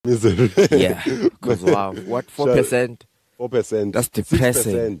Misery. Yeah, because wow, what 4%? 4%. That's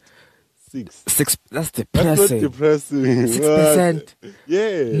depressing. 6. That's That's not depressing. depressing. 6%.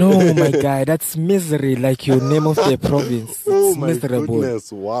 Yeah. No, my guy, that's misery. Like your name of the province. It's Oh my miserable.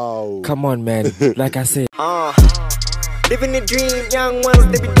 goodness! Wow. Come on, man. Like I said. Living the dream, young ones,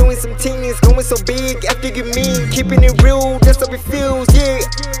 they be doing some things, going so big, after you mean, keeping it real, that's how it feels, yeah.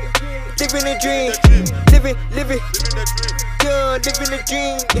 Living the dream, living, yeah, living the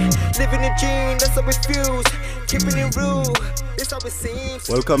dream, that's how it feels, keeping it real, that's how it seems.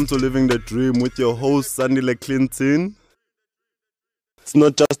 Welcome to Living the Dream with your host, Sandile Clinton. It's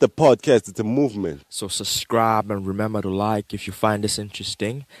not just a podcast, it's a movement. So subscribe and remember to like if you find this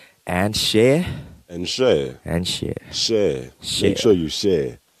interesting, and share. And share. Share. Make sure you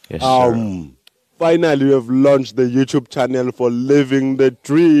share. Yes, sir. Finally, we have launched the YouTube channel for Living the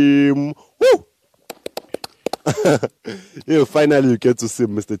Dream. Woo! Yeah, finally, you get to see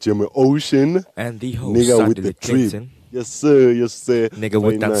Mr. Jimmy Ocean. And the host, Nigga with Sandile the Clinton. dream. Yes, sir. Nigga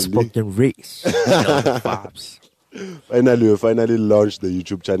with that spoken race. Vibes. Finally, we finally launched the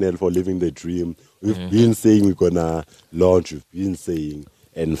YouTube channel for Living the Dream. We've been saying we're gonna launch. We've been saying,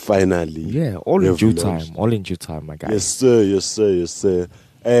 and finally, Yeah, all in due time. All in due time, my guy. Yes, sir.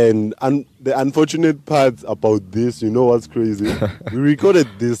 And the unfortunate part about this, you know what's crazy? We recorded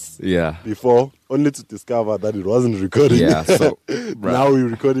this Yeah. before, only to discover that it wasn't recording. Yeah, so now we're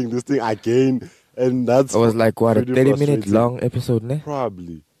recording this thing again, and that's it was like what, a pretty 30-minute frustrating. long episode, ne?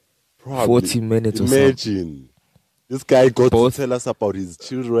 Probably 40 minutes or something. Imagine. This guy got Both. to tell us about his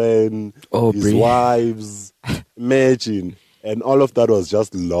children, Oh, his brie. wives. Imagine. And all of that was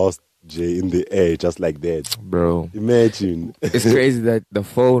just lost, Jay, in the air, just like that. Bro. Imagine. It's crazy that the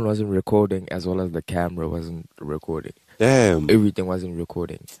phone wasn't recording as well as the camera wasn't recording. Damn. Everything wasn't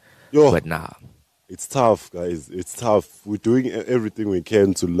recording. Yo, But nah. it's tough, guys. It's tough. We're doing everything we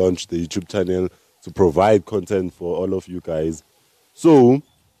can to launch the YouTube channel, to provide content for all of you guys. So,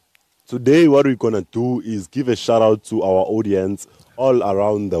 today what we're going to do is give a shout out to our audience all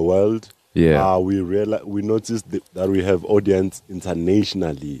around the world. Yeah. We noticed that we have audience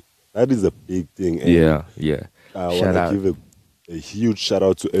internationally. That is a big thing. And Yeah. I Shout want out. to give a huge shout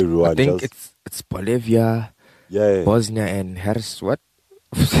out to everyone. I think it's Bolivia, yeah. Bosnia, and Harris. What?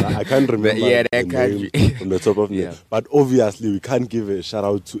 I can't remember Yeah, the that name country. from the top of my Yeah. head. But obviously, we can't give a shout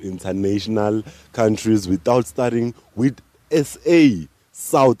out to international countries without starting with SA,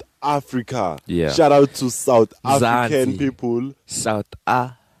 South Africa. Yeah. Shout out to South African Zanzi. people. South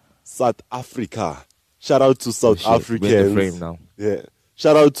Africa. Shout out to South We're in the Africans. frame now. Yeah.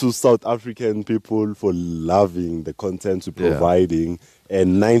 Shout out to South African people for loving the content we're providing.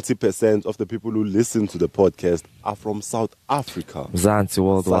 And 90% of the people who listen to the podcast are from South Africa. Zanzi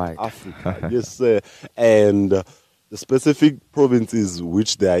worldwide. South Africa. Yes, sir. And the specific provinces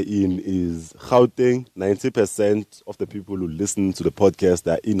which they are in is Gauteng. 90% of the people who listen to the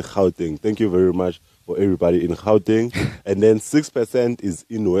podcast are in Gauteng. Thank you very much for everybody in Gauteng. And then 6% is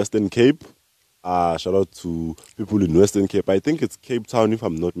in Western Cape. Shout out to people in Western Cape. I think it's Cape Town, if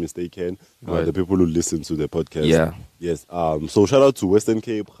I'm not mistaken. Right. The people who listen to the podcast. Yeah. Yes. So shout out to Western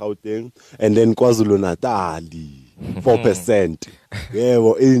Cape, Gauteng, and then KwaZulu Natal, 4%. Yeah,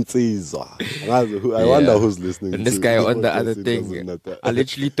 well, I wonder who's listening. And this to guy the on the podcast other in thing, KwaZulu-Natal. I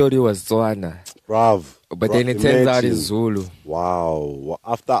literally thought he was Tswana. But then it turns out he's Zulu. Wow.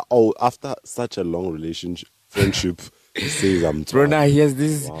 After such a long friendship, he says I'm Bro, Tswana. now he has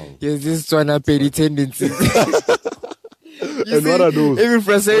this Tswana petty tendencies. And what are those? Even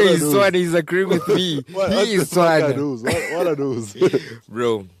for saying What are he's those? Tswana, he's agreeing with me. He is What are Tswana. those? What are those?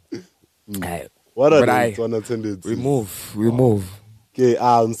 Bro. What are But those Tswana tendencies? We move. Okay,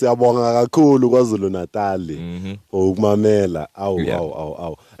 siyabonga kakhulu KwaZulu Natal for ukumamela. Yeah.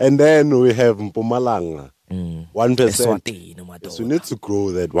 Aw. And then we have Mpumalanga. 1%. Eswatini, Yes, we need to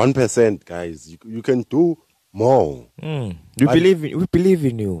grow that 1%, guys. You can do more. We believe in you.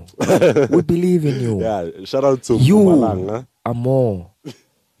 We believe in you. Yeah, shout out to You Mpumalanga. are more.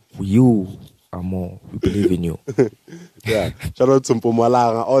 You are more. We believe in you. Yeah, shout out to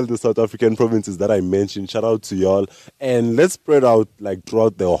Mpumalanga, all the South African provinces that I mentioned. Shout out to y'all, and let's spread out like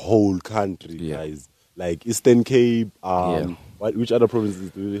throughout the whole country, guys. Like Eastern Cape. Which other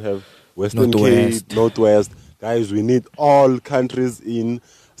provinces do we have? Western Northwest. Cape, Northwest. Guys, we need all countries in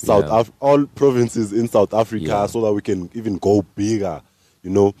all provinces in South Africa, so that we can even go bigger. You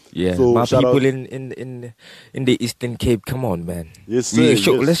know. Yeah, So my shout people out, in the Eastern Cape, come on, man. Yes, sir, yes.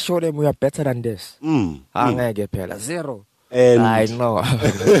 Let's show them we are better than this. Zero. And I know.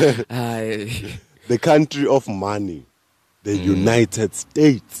 the country of money, the United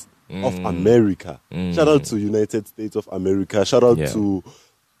States of America. Shout out to United States of America. Shout out to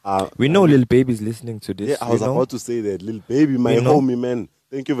We know Lil Baby's listening to this. Yeah, I was about to say that. Lil Baby, my homie, man.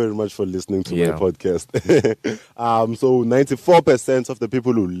 Thank you very much for listening to my podcast. So 94% of the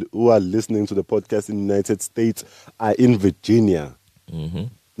people who are listening to the podcast in the United States are in Virginia.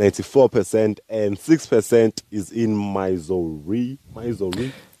 94%, and 6% is in Missouri.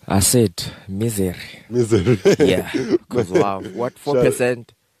 I said misery. Yeah. Because wow, what 4%?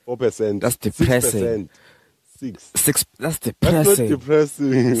 4%. That's depressing. 6. That's depressing. That's not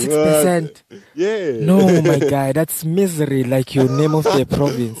depressing. 6%. Yeah. No, my guy, that's misery. Like your name of the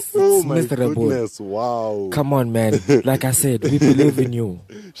province. It's my miserable. goodness! Wow. Come on, man. Like I said, we believe in you.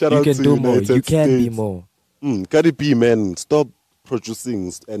 Shout you out can to do United more. You can be States. more. Cardi B, man, stop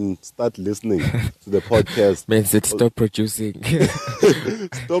producing and start listening to the podcast. Man said stop producing.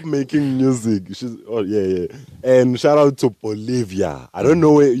 Stop making music. Yeah. And shout out to Bolivia. I don't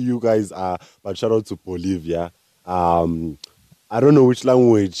know where you guys are, but shout out to Bolivia. I don't know which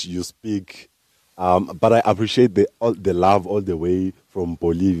language you speak, but I appreciate the love all the way from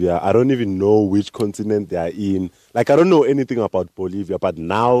Bolivia. I don't even know which continent they are in. Like, I don't know anything about Bolivia, but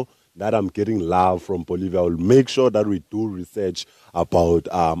now that I'm getting love from Bolivia, I'll make sure that we do research about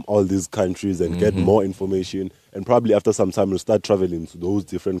all these countries and get more information. And probably after some time, we'll start traveling to those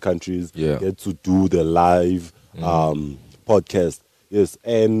different countries, get to do the live podcast. Yes,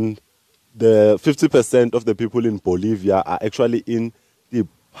 and the 50% of the people in Bolivia are actually in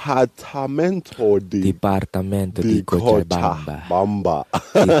Departamento di Cochabamba.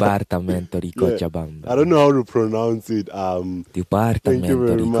 Departamento di Cochabamba. I don't know how to pronounce it. Thank you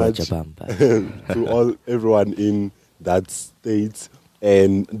very much to everyone in that state.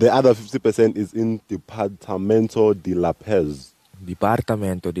 And the other 50% is in Departamento de La Paz.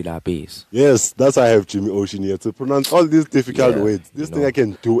 Departamento de La Paz. Yes, that's why I have Jimmy Ocean here to pronounce all these difficult words. This thing I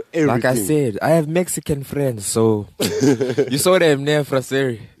can do everything. Like I said, I have Mexican friends, so you saw them there,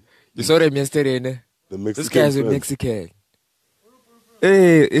 Fraseri. You saw them yesterday, ne? The Mexican This guy's a Mexican.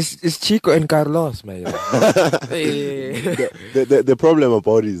 Hey, it's Chico and Carlos, man. Hey. The problem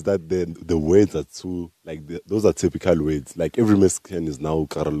about it is that the words are too, like, those are typical words. Like, every Mexican is now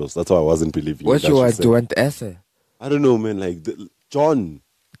Carlos. That's why I wasn't believing what you want? Do you want to answer? I don't know, man. Like, John.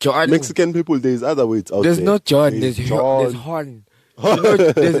 Mexican people, there's other words out there's there. There's not John. There's There's Juan.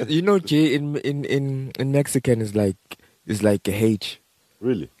 You know, J in Mexican is like a H.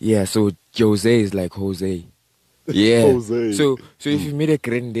 Really? Yeah. So Jose is like Jose. Yeah. Jose. So if you meet a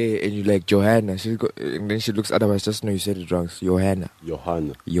grande and you like Johanna, and then she looks otherwise, just know you said it wrong. Johanna.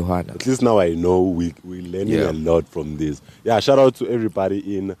 At least now I know we're learning a lot from this. Yeah. Shout out to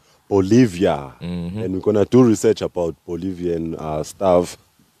everybody in Bolivia, and we're gonna do research about Bolivian stuff.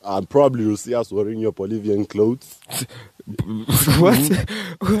 Probably you'll see us wearing your Bolivian clothes. What?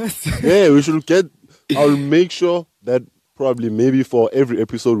 Yeah, we should get. I'll make sure that probably maybe for every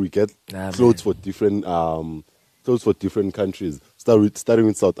episode we get clothes for different countries. Starting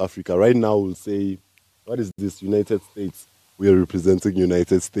with South Africa. Right now we'll say, what is this? United States. We are representing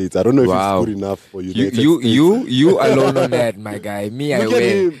United States. I don't know if it's good enough for United States. You alone on that, my guy. Me, I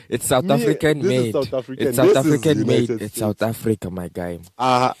wear. It's South African made. It's South African made. It's South Africa, my guy.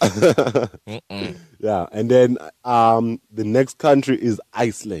 Yeah, and then the next country is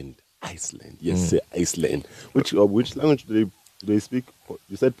Iceland. Iceland, yes, say Iceland. Which language do they speak?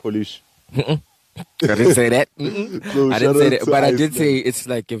 You said Polish. I didn't say that. So I didn't say that, but Iceland. I did say it's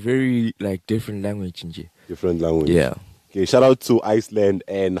like a very different language. Different language. Yeah. Okay, shout out to Iceland,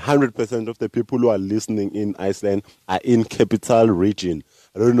 and 100% of the people who are listening in Iceland are in capital region.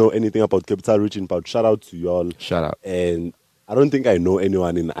 I don't know anything about capital region, but shout out to y'all. Shout out. And I don't think I know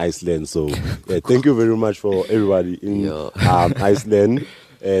anyone in Iceland, so thank you very much for everybody in Iceland,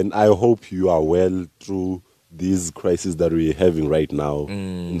 and I hope you are well through these crises that we're having right now.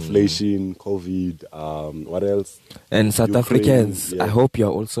 Inflation, COVID, what else? And South Ukraine, Africans, I hope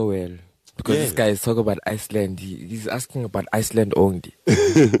you're also well. Because this guy is talking about Iceland. He's asking about Iceland only.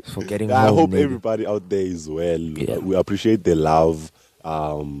 Forgetting home, I hope maybe. everybody out there is well. Yeah. We appreciate the love,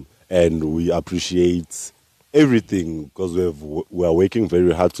 and we appreciate everything because we are working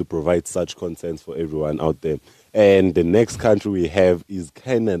very hard to provide such content for everyone out there. And the next country we have is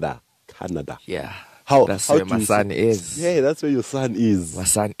Canada. Yeah. That's where my son is. Yeah, that's where your son is. My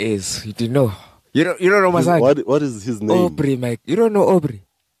son is. You didn't know. You don't know my son. What is his name? Aubrey, Mike. You don't know Aubrey.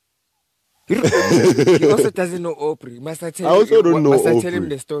 He also doesn't know Aubrey. Must I tell I also don't know Must I tell Aubrey. him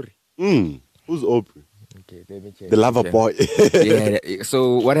the story? Who's Aubrey? Okay, let me check. The lover boy. Yeah.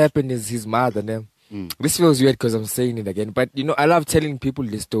 So what happened is his mother. This feels weird because I'm saying it again, but I love telling people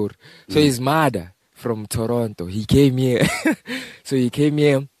the story. So his mother from Toronto, he came here. So he came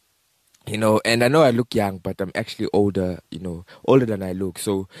here And I know I look young, but I'm actually older, older than I look.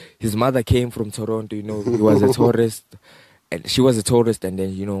 So his mother came from Toronto, he was a tourist. And she was a tourist, and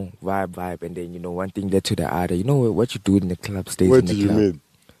then, vibe, and then, one thing led to the other. What you do in the club stays in the club. Where did you meet?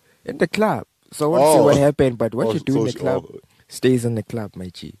 In the club. So I won't say what happened, but what you do in the club stays in the club, my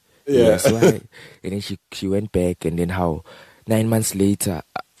G. Yeah. That's why. And then she went back, and then 9 months later,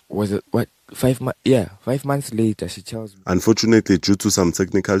 was it, 5 months? Yeah, 5 months later, she tells me. Unfortunately, due to some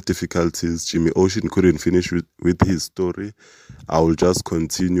technical difficulties, Jimmy Ocean couldn't finish with his story. I will just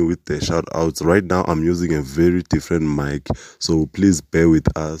continue with the shout outs. Right now, I'm using a very different mic, so please bear with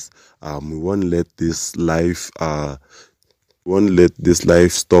us. We won't let this life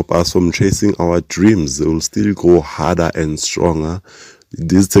stop us from chasing our dreams. We'll still go harder and stronger.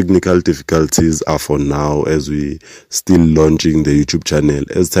 These technical difficulties are for now, as we still launching the YouTube channel.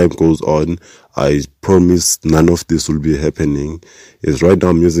 As time goes on, I promise none of this will be happening. Yes, right now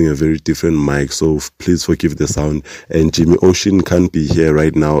I'm using a very different mic, so please forgive the sound. And Jimmy Ocean can't be here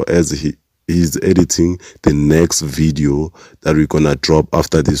right now, as he's editing the next video that we're gonna drop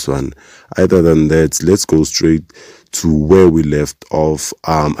after this one. Other than that, let's go straight to where we left off.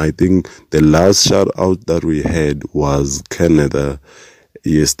 I think the last shout out that we had was Canada.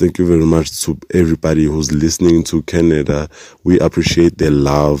 Yes, thank you very much to everybody who's listening to Canada. We appreciate the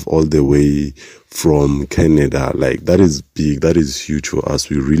love all the way from Canada. Like, that is big, that is huge for us.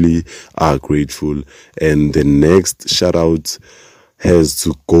 We really are grateful. And the next shout out has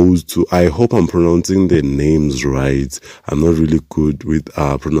to go to, I hope I'm pronouncing the names right. I'm not really good with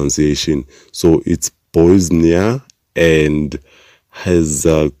pronunciation. So it's Bosnia and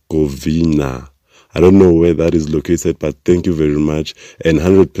Herzegovina. I don't know where that is located, but thank you very much. And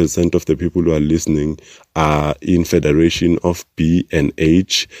 100% of the people who are listening are in Federation of B and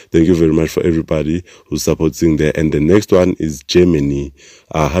H. Thank you very much for everybody who's supporting there. And the next one is Germany.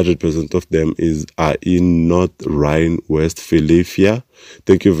 100% of them are in North Rhine-Westphalia.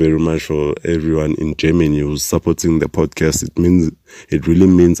 Thank you very much for everyone in Germany who's supporting the podcast. It really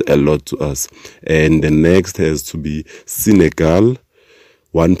means a lot to us. And the next has to be Senegal,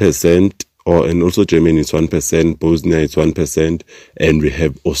 1%. And also Germany is 1%, Bosnia is 1%, and we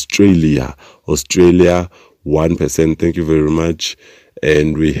have Australia 1%. Thank you very much.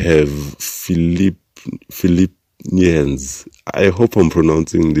 And we have Philippines. I hope I'm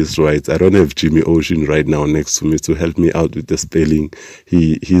pronouncing this right. I don't have Jimmy Ocean right now next to me to help me out with the spelling.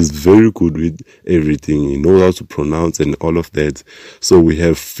 He's very good with everything. He knows how to pronounce and all of that. So we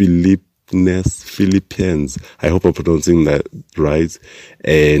have Philippines. I hope I'm pronouncing that right.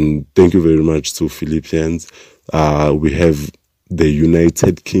 And thank you very much to Philippines. We have the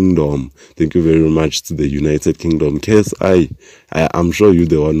United Kingdom. Thank you very much to the United Kingdom. KSI, I'm sure you're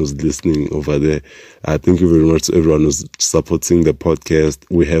the one who's listening over there. Thank you very much to everyone who's supporting the podcast.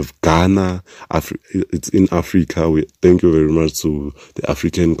 We have Ghana. It's in Africa. Thank you very much to the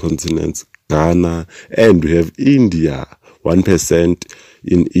African continent, Ghana. And we have India, 1%.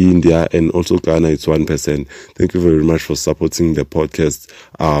 In India, and also Ghana, it's 1%. Thank you very much for supporting the podcast.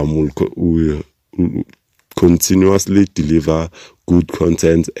 We'll continuously deliver good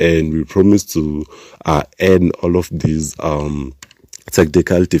content, and we promise to end all of these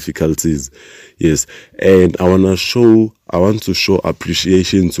technical difficulties. Yes, and I want to show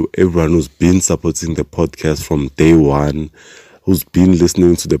appreciation to everyone who's been supporting the podcast from day one, who's been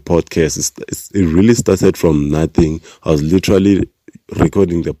listening to the podcast. It really started from nothing. I was literally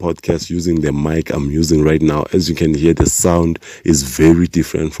recording the podcast using the mic I'm using right now. As you can hear, the sound is very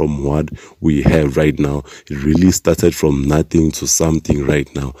different from what we have right now. It really started from nothing to something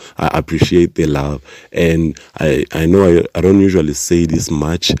right now. I appreciate the love, and I know I don't usually say this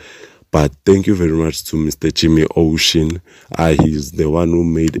much, but thank you very much to Mr. Jimmy Ocean. He's the one who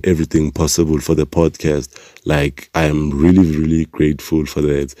made everything possible for the podcast. Like, I am really, really grateful for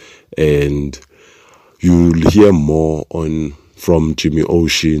that. And you'll hear more from Jimmy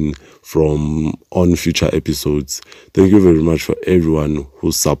Ocean on future episodes. Thank you very much for everyone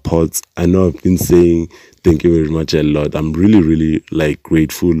who supports. I know I've been saying thank you very much a lot. I'm really, really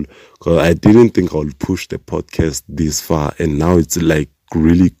grateful, because I didn't think I would push the podcast this far, and now it's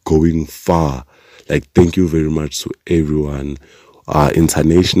really going far. Thank you very much to everyone,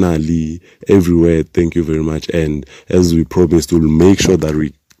 internationally, everywhere. Thank you very much. And as we promised, we'll make sure that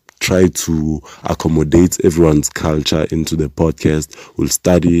we try to accommodate everyone's culture into the podcast. We'll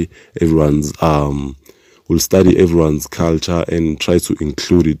study everyone's culture and try to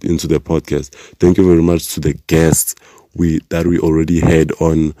include it into the podcast. Thank you very much to the guests that we already had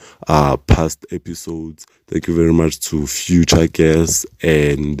on past episodes. Thank you very much to future guests,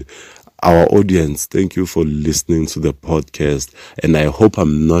 and our audience, thank you for listening to the podcast. And I hope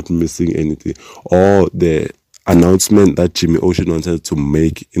I'm not missing anything. Or the announcement that Jimmy Ocean wanted to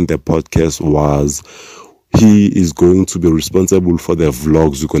make in the podcast was he is going to be responsible for the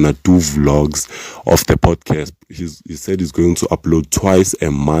vlogs. We're going to do vlogs of the podcast. He said he's going to upload twice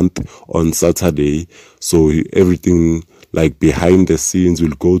a month on Saturday. So everything like behind the scenes,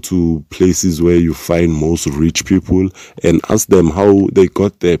 we'll go to places where you find most rich people and ask them how they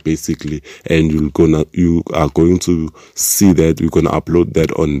got there, basically. And you are going to see that. We're going to upload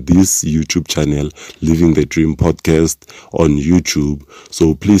that on this YouTube channel, Living the Dream Podcast on YouTube.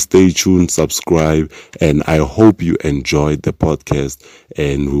 So please stay tuned, subscribe, and I hope you enjoyed the podcast,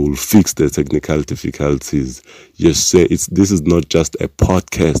 and we will fix the technical difficulties. Just say this is not just a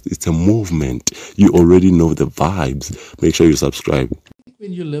podcast, it's a movement. You already know the vibes. Make sure you subscribe.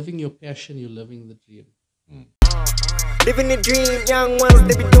 When you're living your passion, you're living the dream. Living the dream, young ones,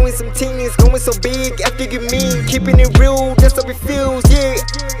 they be doing some things, going so big, after you mean, keeping it real, that's how it feels, yeah.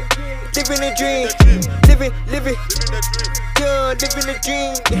 Living the dream, living, yeah,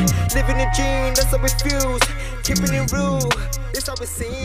 living the dream, that's how it feels, keeping it real, that's how it seems.